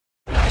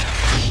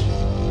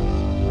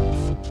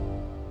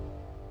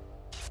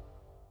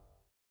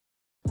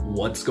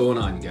What's going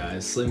on,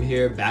 guys? Slim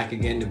here, back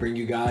again to bring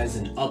you guys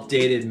an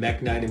updated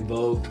MEKK-KNIGHT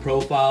INVOKED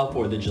profile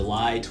for the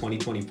July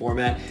 2020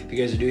 format. If you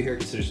guys are new here,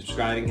 consider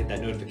subscribing, hit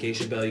that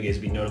notification bell. You guys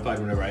will be notified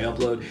whenever I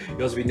upload.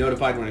 You'll also be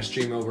notified when I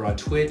stream over on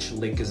Twitch.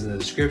 Link is in the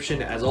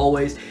description. As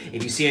always,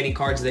 if you see any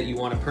cards that you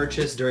want to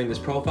purchase during this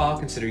profile,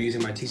 consider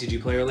using my TCG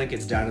player link.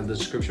 It's down in the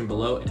description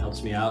below. It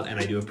helps me out and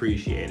I do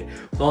appreciate it.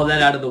 With all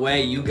that out of the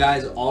way, you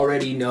guys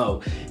already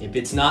know if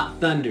it's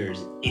not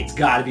Thunders, it's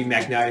got to be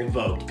MEKK-KNIGHT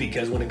INVOKED,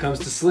 because when it comes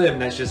to Slim,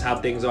 that's just how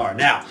things are.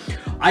 Now,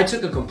 I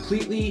took a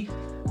completely,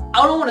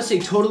 I don't want to say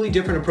totally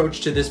different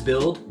approach to this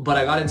build, but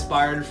I got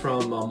inspired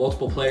from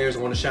multiple players. I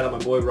want to shout out my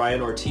boy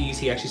Ryan Ortiz.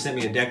 He actually sent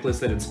me a deck list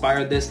that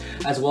inspired this,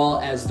 as well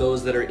as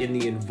those that are in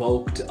the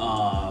Invoked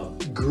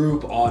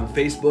group on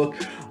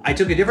Facebook. I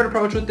took a different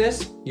approach with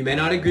this. You may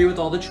not agree with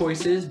all the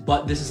choices,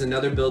 but this is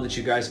another build that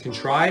you guys can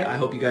try. I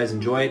hope you guys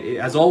enjoy it.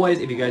 As always,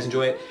 if you guys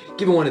enjoy it,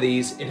 give it one of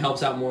these. It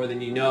helps out more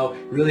than you know.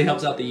 It really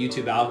helps out the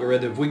YouTube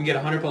algorithm. If we can get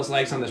 100 plus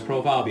likes on this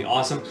profile, it'll be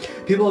awesome.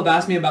 People have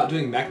asked me about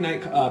doing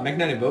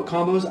MEKK-KNIGHT Invoke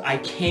combos. I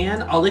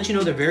can. I'll let you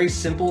know they're very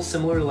simple,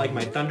 similar to like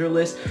my Thunder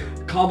list.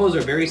 Combos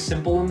are very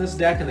simple in this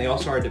deck, and they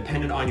also are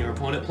dependent on your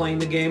opponent playing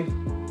the game.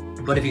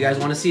 But if you guys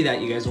want to see that,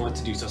 you guys want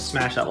to do so,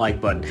 smash that like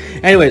button.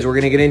 Anyways, we're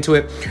going to get into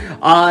it.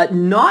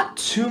 Not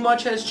too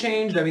much has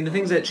changed. I mean, the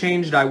things that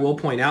changed, I will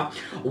point out.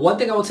 One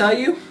thing I will tell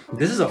you,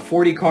 this is a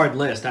 40 card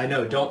list. I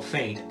know, don't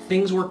faint.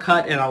 Things were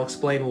cut, and I'll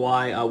explain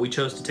why we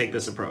chose to take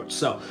this approach.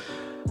 So,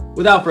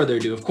 without further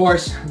ado, of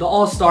course, the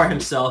All-Star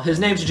himself. His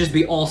name should just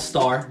be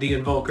All-Star, the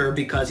Invoker,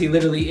 because he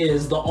literally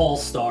is the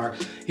All-Star.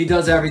 He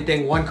does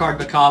everything. One card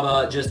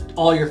Bakaba, just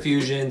all your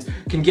fusions,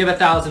 can give a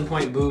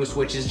 1,000-point boost,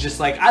 which is just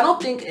like, I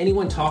don't think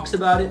anyone talks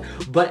about it,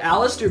 but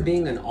Alistair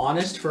being an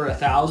Honest for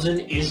 1,000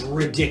 is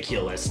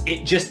ridiculous.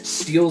 It just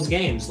steals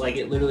games. Like,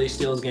 it literally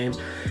steals games.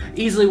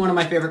 Easily one of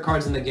my favorite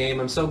cards in the game.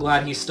 I'm so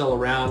glad he's still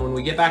around. When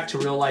we get back to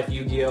real-life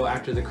Yu-Gi-Oh!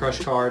 After the Crush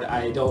card,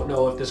 I don't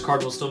know if this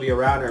card will still be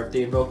around or if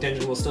the Invoked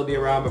engine will still be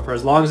around, but for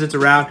as long as it's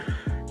around,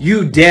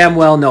 you damn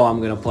well know I'm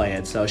going to play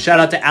it. So shout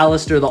out to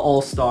Alistair the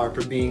All-Star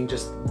for being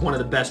just one of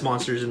the best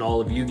monsters in all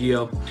of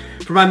Yu-Gi-Oh!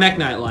 For my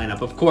MEKK-KNIGHT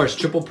lineup, of course,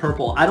 triple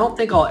purple. I don't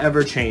think I'll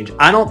ever change.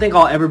 I don't think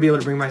I'll ever be able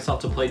to bring myself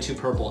to play 2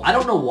 purple. I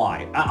don't know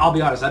why. I'll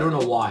be honest, I don't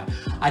know why.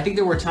 I think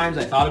there were times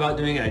I thought about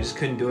doing it, I just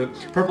couldn't do it.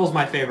 Purple's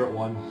my favorite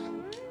one.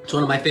 It's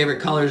one of my favorite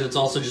colors. It's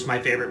also just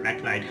my favorite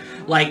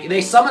MEKK-KNIGHT. Like,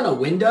 they summon a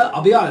Winda.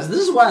 I'll be honest, this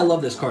is why I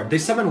love this card. They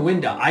summon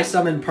Winda. I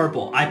summon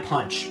purple. I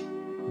punch.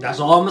 That's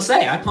all I'm gonna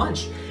say. I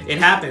punch. It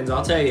happens,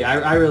 I'll tell you.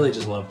 I really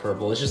just love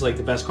purple. It's just like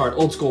the best card.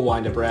 Old school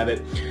wind-up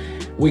rabbit.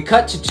 We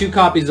cut to 2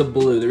 copies of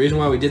blue. The reason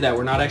why we did that,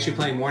 we're not actually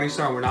playing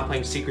Morningstar and we're not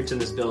playing Secrets in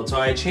this build. So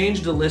I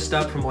changed the list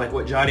up from like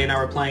what Johnny and I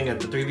were playing at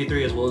the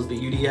 3v3 as well as the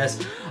UDS.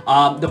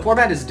 The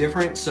format is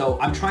different, so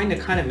I'm trying to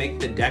kind of make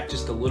the deck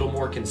just a little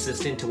more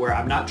consistent to where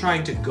I'm not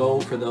trying to go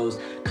for those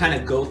kind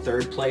of go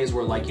third plays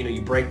where, like, you know,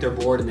 you break their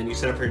board and then you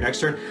set up for your next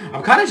turn.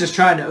 I'm kind of just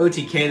trying to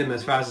OTK them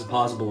as fast as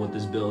possible with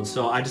this build.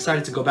 So I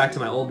decided to go back to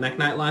my old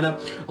MEKK-KNIGHT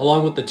lineup.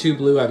 Along with the 2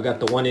 blue, I've got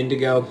the 1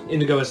 indigo.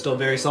 Indigo is still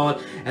very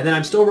solid. And then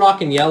I'm still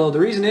rocking yellow. The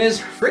reason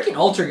is freaking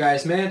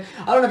Altergeist, man.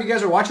 I don't know if you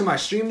guys were watching my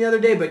stream the other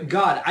day, but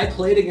God, I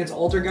played against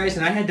Altergeist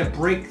and I had to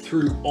break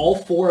through all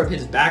 4 of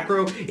his back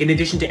row in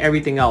addition to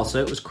everything else. So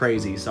it was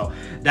crazy. So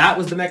that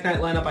was the MEKK-KNIGHT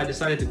lineup I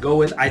decided to go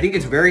with. I think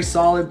it's very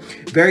solid,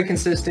 very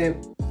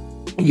consistent.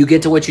 You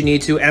get to what you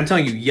need to, and I'm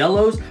telling you,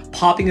 yellow's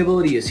popping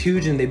ability is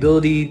huge, and the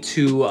ability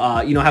to,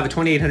 you know, have a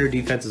 2,800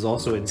 defense is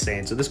also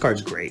insane. So this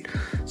card's great.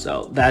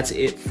 So that's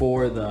it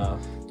for the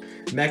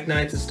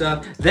MEKK-KNIGHTs and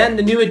stuff. Then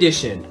the new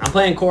edition. I'm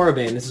playing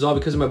Korriban. This is all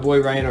because of my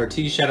boy Ryan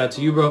Ortiz. Shout out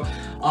to you, bro.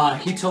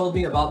 He told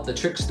me about the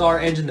Trickstar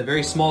engine, the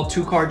very small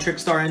 2-card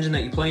Trickstar engine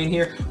that you play in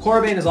here.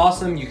 Korriban is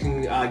awesome. You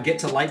can get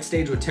to light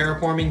stage with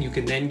terraforming. You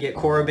can then get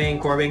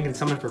Korriban. Korriban can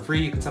summon for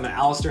free. You can summon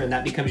Alistair, and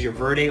that becomes your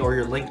Verde or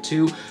your Link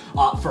 2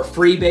 for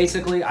free,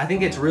 basically. I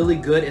think it's really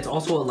good. It's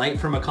also a light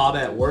for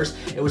Makaba at worst.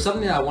 It was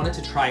something that I wanted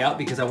to try out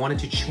because I wanted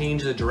to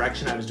change the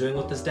direction I was doing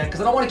with this deck,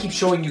 because I don't want to keep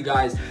showing you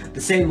guys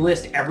the same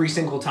list every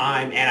single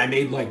time and I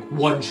made like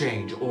 1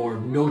 change or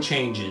no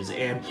changes.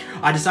 And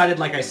I decided,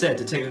 like I said,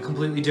 to take a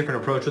completely different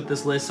approach with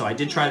this list. So I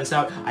did try this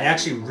out. I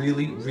actually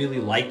really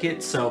like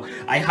it. So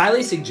I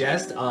highly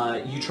suggest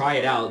you try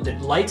it out. The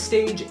light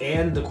stage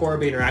and the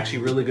Korriban are actually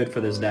really good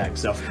for this deck.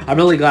 So I'm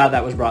really glad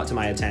that was brought to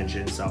my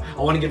attention. So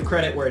I want to give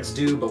credit where it's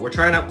due, but we're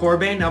trying out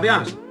Korriban, and I'll be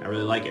honest, I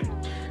really like it.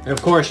 And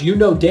of course, you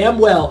know damn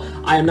well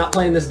I am not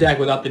playing this deck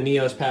without the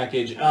Neos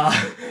package.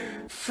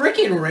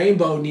 Freaking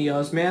Rainbow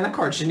Neos, man. That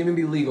card shouldn't even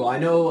be legal. I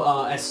know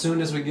as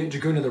soon as we get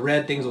Dragoon to the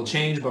red, things will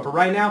change. But for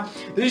right now,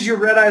 this is your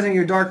Red Eyes and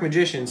your Dark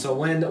Magician. So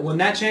when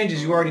that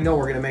changes, you already know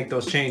we're going to make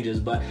those changes.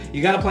 But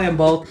you got to play them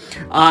both.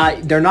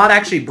 They're not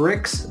actually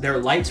bricks. They're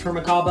lights for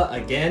Makaba.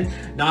 Again,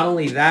 not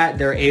only that,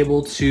 they're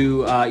able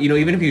to, you know,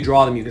 even if you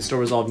draw them, you can still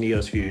resolve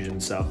Neos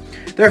Fusion. So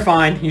they're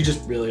fine. You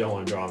just really don't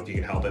want to draw them if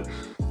you can help it.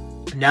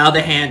 Now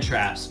the hand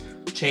traps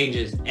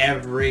changes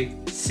every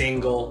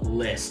single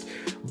list.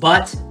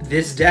 But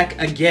this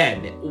deck,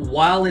 again,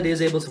 while it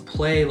is able to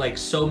play like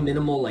so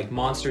minimal like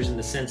monsters in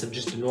the sense of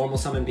just a normal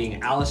summon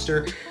being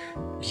Alistair,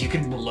 you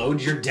can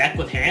load your deck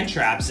with hand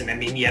traps, and I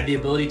mean, you have the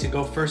ability to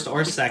go first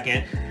or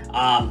second.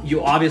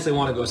 You obviously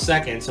want to go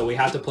second, so we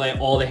have to play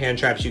all the hand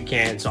traps you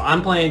can. So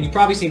I'm playing, you've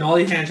probably seen all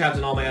these hand traps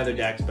in all my other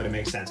decks, but it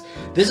makes sense.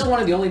 This is one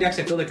of the only decks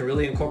I feel that can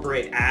really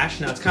incorporate Ash.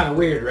 Now, it's kind of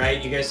weird,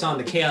 right? You guys saw in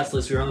the Chaos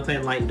list, we were only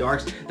playing Light and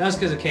Darks. That was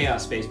because of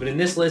Chaos space, but in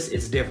this list,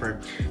 it's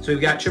different. So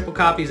we've got triple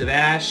copies of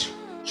Ash,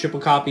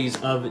 triple copies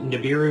of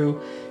Nibiru,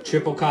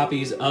 triple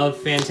copies of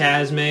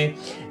Phantasme,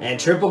 and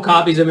triple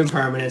copies of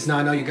Impermanence. Now,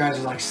 I know you guys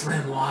are like,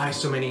 Slim, why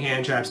so many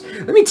hand traps?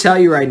 Let me tell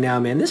you right now,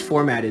 man, this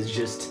format is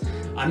just,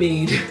 I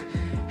mean,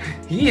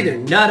 you either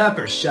nut up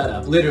or shut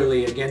up,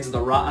 literally, against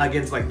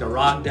like the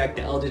Rock deck,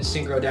 the Eldritch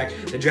Synchro deck,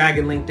 the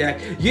Dragon Link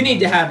deck. You need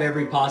to have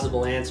every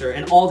possible answer,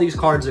 and all these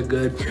cards are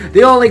good.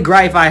 The only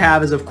gripe I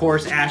have is, of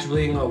course, Ash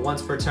bleeding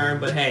once per turn,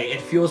 but hey, it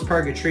fuels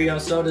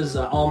Purgatrio, so does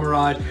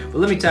Almirage. But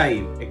let me tell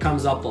you, it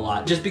comes up a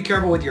lot. Just be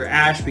careful with your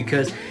Ash,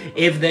 because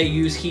if they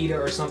use Hita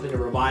or something to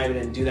revive it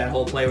and do that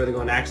whole play where they're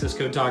going access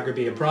code talk, could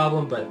be a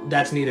problem, but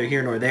that's neither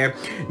here nor there.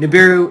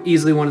 Nibiru,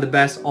 easily one of the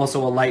best,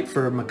 also a light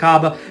for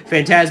Makaba.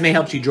 Phantasme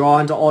helps you draw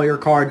into all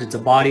your cards. It's a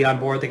body on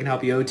board that can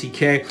help you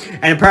OTK.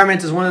 And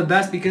Impermanence is one of the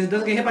best because it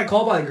doesn't get hit by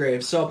Call by the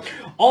Grave. So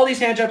all these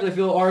hand traps I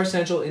feel are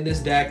essential in this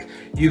deck.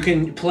 You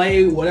can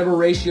play whatever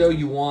ratio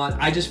you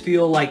want. I just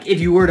feel like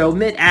if you were to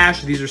omit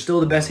Ash, these are still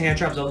the best hand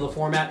traps of the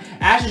format.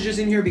 Ash is just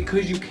in here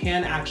because you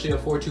can actually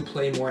afford to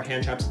play more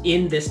hand traps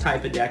in this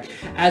type of deck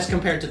as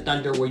compared to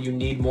Thunder, where you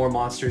need more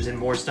monsters and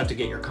more stuff to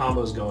get your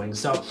combos going.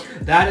 So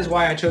that is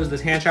why I chose this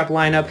hand trap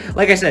lineup.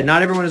 Like I said,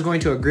 not everyone is going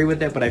to agree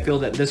with it, but I feel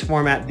that this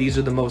format, these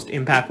are the most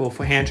impactful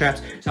for hand traps.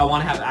 So I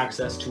want to have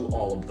access to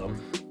all of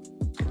them.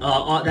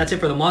 That's it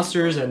for the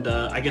monsters, and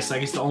I guess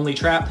the only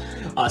trap.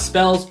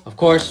 Spells, of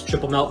course,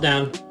 triple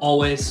meltdown,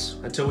 always,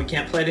 until we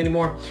can't play it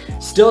anymore.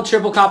 Still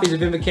triple copies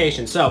of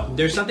Invocation. So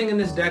there's something in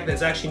this deck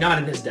that's actually not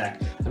in this deck.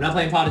 I'm not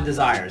playing Potted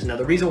Desires. Now,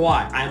 the reason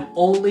why,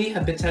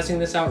 have been testing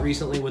this out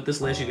recently with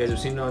this list. You guys have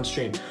seen it on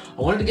stream.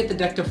 I wanted to get the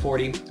deck to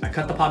 40. I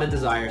cut the Potted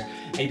Desires,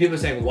 and people are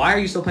saying, why are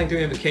you still playing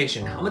 3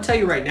 Invocation? I'm gonna tell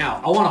you right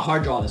now, I want to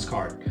hard draw this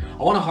card.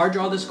 I want to hard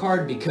draw this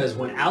card because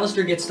when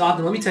Alistair gets stopped,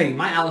 and let me tell you,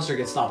 my Alistair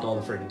gets stopped all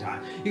the freaking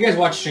time. You guys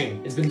watch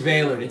stream. It's been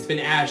Veilered, it's been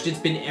Ashed, it's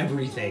been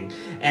everything.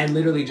 And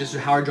literally just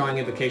hard drawing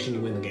Invocation,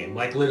 you win the game.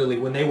 Like literally,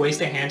 when they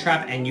waste a hand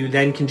trap and you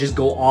then can just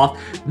go off,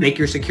 make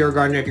your Secure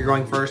Gardener if you're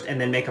going first, and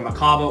then make a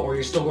Makaba, or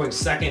you're still going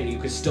second, you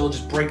could still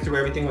just break through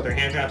everything with their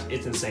hand traps.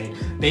 It's insane.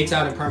 Baits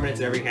out Impermanence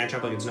in every hand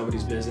trap like it's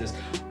nobody's business.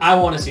 I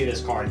want to see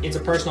this card. It's a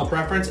personal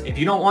preference. If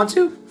you don't want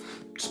to,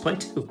 just play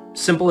 2.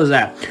 Simple as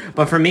that.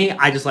 But for me,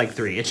 I just like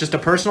 3. It's just a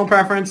personal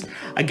preference.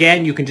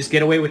 Again, you can just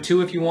get away with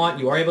 2 if you want.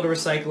 You are able to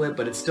recycle it,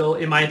 but it's still,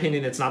 in my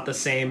opinion, it's not the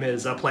same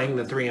as playing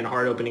the 3 and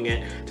hard opening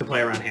it to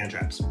play around hand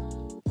traps.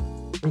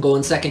 I'm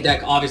going second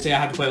deck. Obviously, I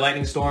have to play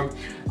Lightning Storm.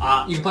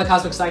 You can play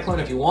Cosmic Cyclone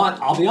if you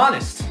want. I'll be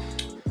honest.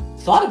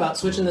 Thought about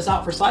switching this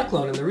out for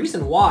Cyclone, and the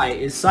reason why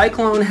is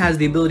Cyclone has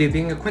the ability of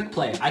being a quick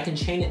play. I can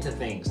chain it to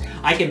things.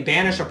 I can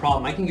banish a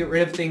problem. I can get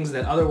rid of things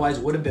that otherwise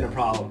would have been a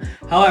problem.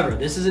 However,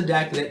 this is a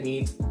deck that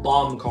needs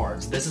bomb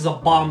cards. This is a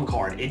bomb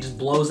card. It just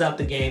blows out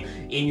the game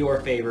in your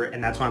favor,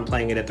 and that's why I'm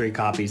playing it at 3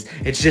 copies.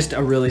 It's just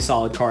a really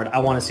solid card. I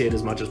want to see it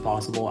as much as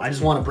possible. I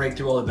just want to break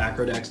through all the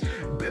backrow decks.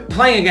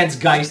 Playing against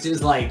Geist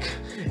is like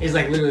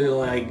literally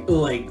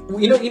like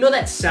you know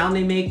that sound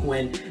they make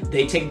when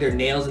they take their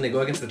nails and they go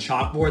against the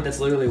chalkboard? That's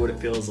literally what it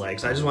feels like.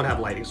 So I just want to have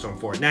Lightning Storm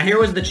for it. Now here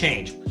was the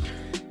change.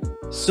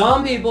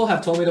 Some people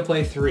have told me to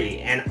play 3,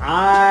 and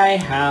I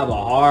have a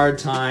hard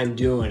time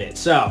doing it.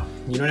 So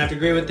you don't have to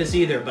agree with this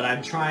either, but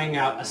I'm trying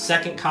out a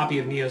second copy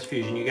of Neos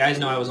Fusion. You guys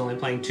know I was only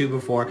playing 2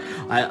 before.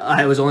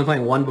 I was only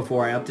playing 1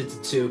 before. I upped it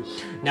to 2.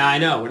 Now I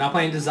know we're not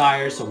playing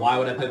Desires, so why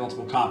would I play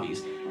multiple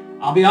copies?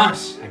 I'll be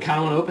honest, I kind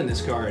of want to open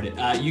this card.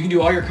 You can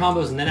do all your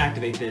combos and then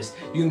activate this.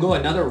 You can go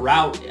another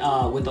route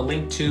with a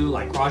Link 2,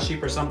 like Cross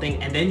Sheep or something,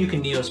 and then you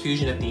can Neos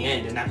Fusion at the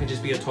end, and that could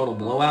just be a total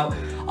blowout.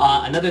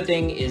 Another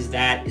thing is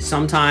that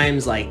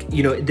sometimes, like,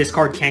 you know, this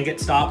card can get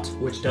stopped,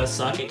 which does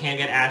suck. It can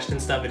get ashed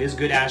and stuff. It is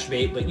good ash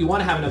bait, but you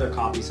want to have another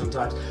copy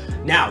sometimes.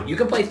 Now, you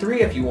can play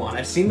 3 if you want.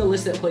 I've seen the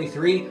list that play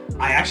 3.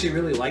 I actually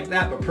really like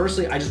that, but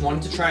personally, I just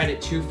wanted to try it at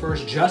 2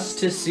 first, just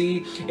to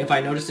see if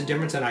I noticed a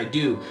difference, and I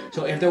do.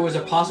 So if there was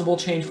a possible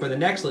change for the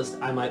next list,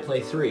 I might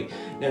play 3.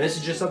 Now, this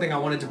is just something I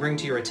wanted to bring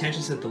to your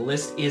attention, since the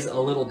list is a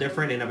little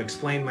different, and I've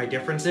explained my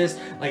differences.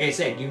 Like I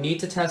said, you need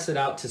to test it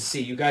out to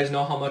see. You guys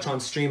know how much on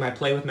stream I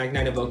play with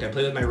MEKK-KNIGHT Invoked. I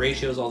play with my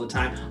ratios all the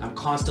time. I'm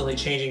constantly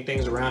changing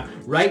things around.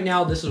 Right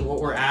now, this is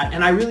what we're at,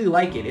 and I really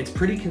like it. It's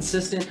pretty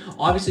consistent.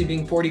 Obviously,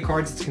 being 40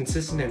 cards, it's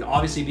consistent, and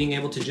obviously being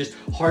able to just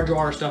hard draw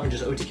our stuff and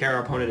just OTK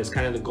our opponent is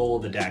kind of the goal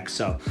of the deck.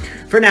 So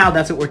for now,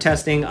 that's what we're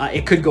testing.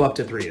 It could go up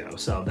to 3 though,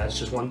 so that's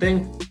just one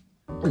thing.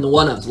 And the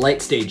one-ups,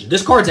 Light Stage.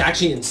 This card's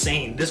actually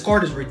insane. This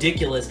card is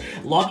ridiculous.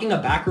 Locking a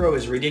back row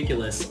is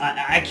ridiculous.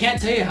 I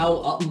can't tell you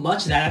how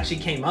much that actually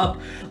came up.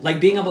 Like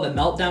being able to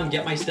meltdown,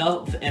 get my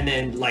stuff, and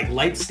then like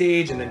Light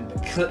Stage, and then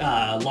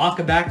lock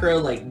a back row,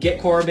 like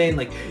get Corbin.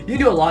 Like you can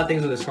do a lot of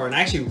things with this card, and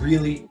I actually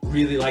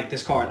really like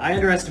this card. I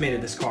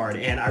underestimated this card,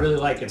 and I really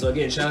like it. So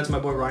again, shout out to my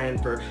boy Ryan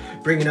for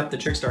bringing up the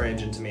Trickstar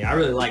engine to me. I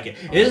really like it.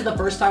 It is the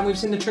first time we've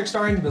seen the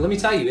Trickstar engine, but let me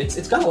tell you,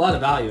 it's got a lot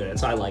of value in it,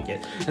 so I like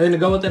it. And then to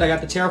go with it, I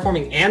got the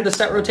Terraforming and the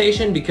Set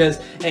Rotation, because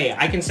hey,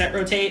 I can set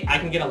rotate, I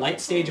can get a Light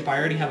Stage if I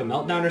already have a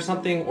meltdown or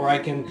something, or I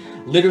can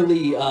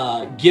literally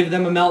give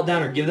them a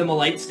meltdown or give them a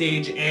Light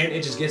Stage, and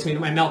it just gets me to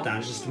my meltdown.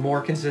 It's just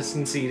more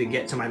consistency to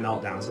get to my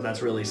meltdown, so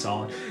that's really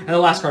solid. And the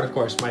last card, of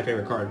course, my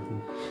favorite card,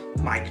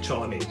 Mind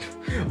Control. I mean,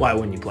 why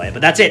wouldn't you play it?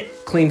 But that's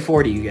it. Clean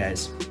 40, you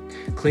guys.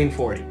 Clean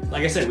 40.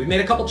 Like I said, we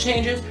made a couple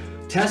changes.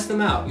 Test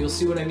them out. You'll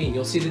see what I mean.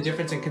 You'll see the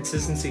difference in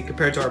consistency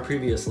compared to our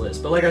previous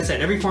list. But like I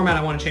said, every format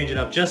I want to change it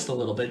up just a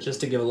little bit,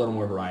 just to give a little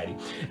more variety.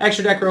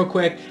 Extra deck real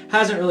quick.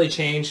 Hasn't really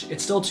changed.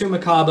 It's still 2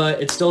 Macabre.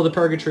 It's still the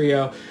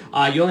Purgatrio.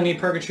 You only need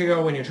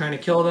Purgatrio when you're trying to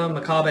kill them.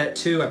 Macabre at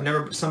 2. I've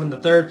never summoned the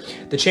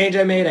 3rd. The change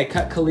I made, I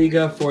cut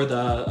Caliga for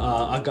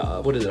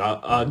the, what is it?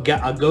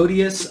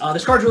 Agodius.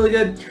 This card's really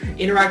good.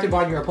 Interactive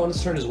on your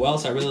opponent's turn as well,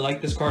 so I really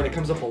like this card. It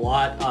comes up a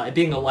lot. It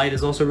being a light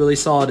is also really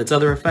solid. Its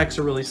other effects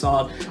are really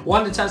solid.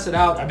 Wanted to test it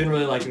out. I've been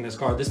really liking this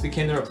card. This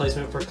became the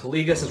replacement for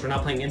Caliga since we're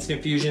not playing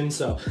Instant Fusion,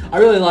 so I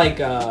really like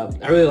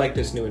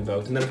this new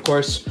Invoked. And then of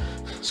course,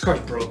 this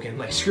card's broken.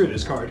 Like screw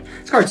this card.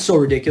 This card's so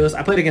ridiculous.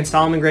 I played against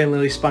Solomon Gray and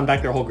literally spun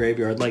back their whole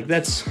graveyard. Like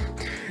that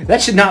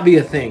should not be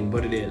a thing,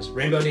 but it is.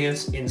 Rainbow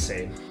Dance,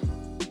 insane.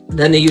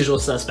 Then the usual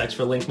suspects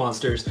for Link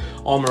Monsters,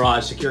 All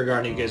Mirage, Secure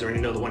Guardian. You guys already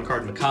know the one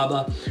card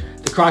Macabre.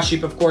 The Cross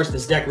Sheep, of course,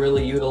 this deck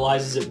really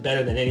utilizes it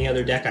better than any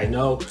other deck I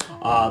know.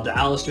 The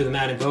Alistair, the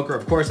Mad Invoker,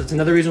 of course, that's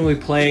another reason we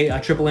play a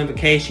triple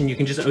invocation. You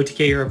can just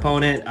OTK your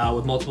opponent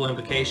with multiple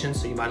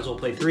invocations, so you might as well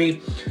play 3.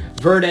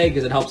 Verde,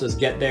 because it helps us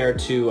get there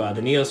to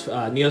the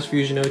Neos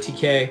Fusion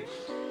OTK.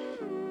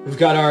 We've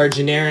got our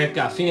generic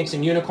Phoenix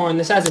and Unicorn.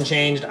 This hasn't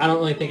changed. I don't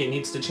really think it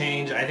needs to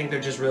change. I think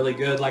they're just really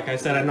good. Like I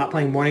said, I'm not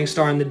playing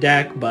Morningstar in the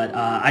deck, but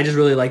I just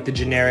really like the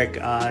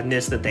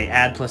generic-ness that they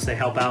add, plus they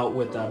help out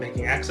with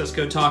making access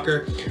code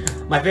talker.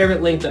 My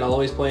favorite Link that I'll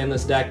always play in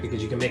this deck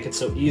because you can make it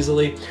so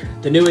easily.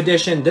 The new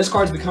edition, this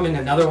card's becoming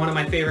another one of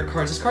my favorite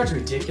cards. This card's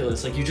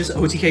ridiculous. Like, you just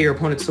OTK your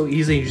opponent so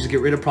easily, you just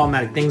get rid of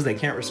problematic things they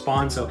can't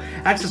respond, so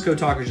access code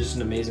talker is just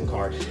an amazing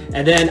card.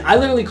 And then I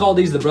literally call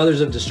these the Brothers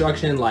of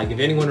Destruction. Like, if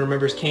anyone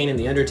remembers Kane and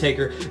the Undertaker,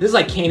 this is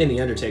like Kane and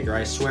the Undertaker,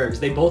 I swear, because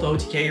they both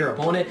OTK your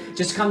opponent.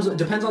 Just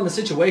depends on the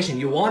situation.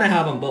 You want to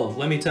have them both.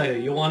 Let me tell you,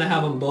 you want to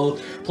have them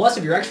both. Plus,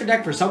 if your extra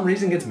deck for some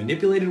reason gets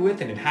manipulated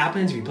with, and it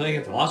happens, if you play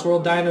against the Lost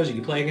World Dinos, or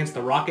you play against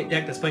the Rocket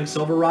deck that's playing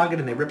Silver Rocket,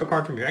 and they rip a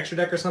card from your extra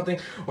deck or something,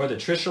 or the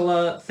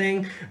Trishula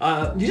thing,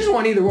 you just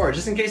want either or,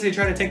 just in case they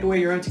try to take away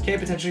your OTK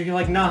potential. You're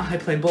like, nah, I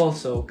play both,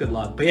 so good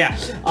luck. But yeah,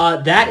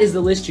 that is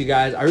the list, you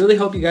guys. I really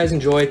hope you guys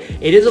enjoyed.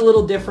 It is a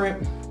little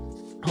different.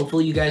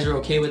 Hopefully you guys are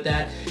okay with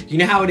that. You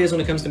know how it is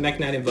when it comes to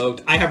MEKK-KNIGHT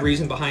Invoked. I have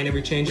reason behind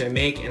every change I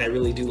make, and I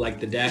really do like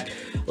the deck.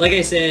 Like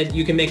I said,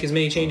 you can make as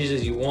many changes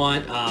as you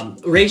want.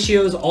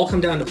 Ratios all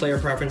come down to player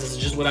preference. This is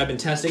just what I've been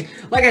testing.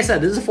 Like I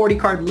said, this is a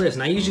 40-card list,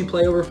 and I usually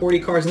play over 40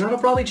 cards, and that'll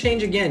probably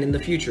change again in the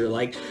future.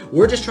 Like,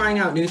 we're just trying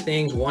out new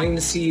things, wanting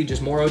to see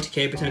just more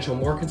OTK potential,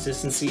 more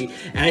consistency,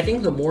 and I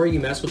think the more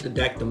you mess with the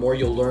deck, the more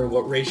you'll learn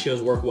what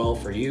ratios work well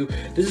for you.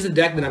 This is a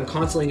deck that I'm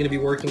constantly going to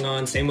be working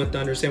on, same with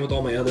Thunder, same with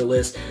all my other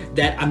lists,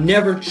 that I'm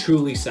never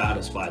truly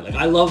satisfied. Like,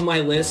 I love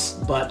my lists,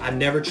 but I'm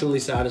never truly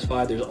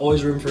satisfied. There's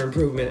always room for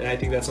improvement, and I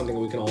think that's something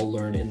we can all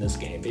learn in this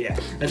game. But yeah,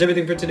 that's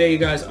everything for today, you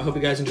guys. I hope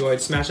you guys enjoyed.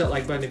 Smash that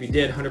like button if you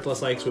did. 100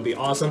 plus likes would be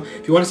awesome.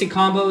 If you want to see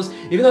combos,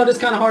 even though it's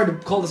kind of hard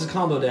to call this a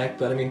combo deck,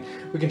 but I mean,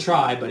 we can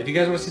try. But if you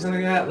guys want to see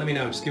something like that, let me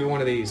know. Just give it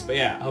one of these. But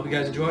yeah, I hope you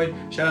guys enjoyed.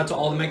 Shout out to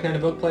all the MEKK-KNIGHT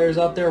Invoked players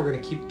out there. We're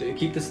gonna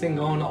keep this thing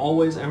going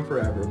always and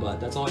forever.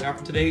 But that's all I got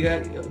for today,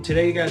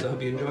 you guys. I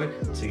hope you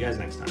enjoyed. See you guys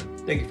next time.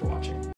 Thank you for watching.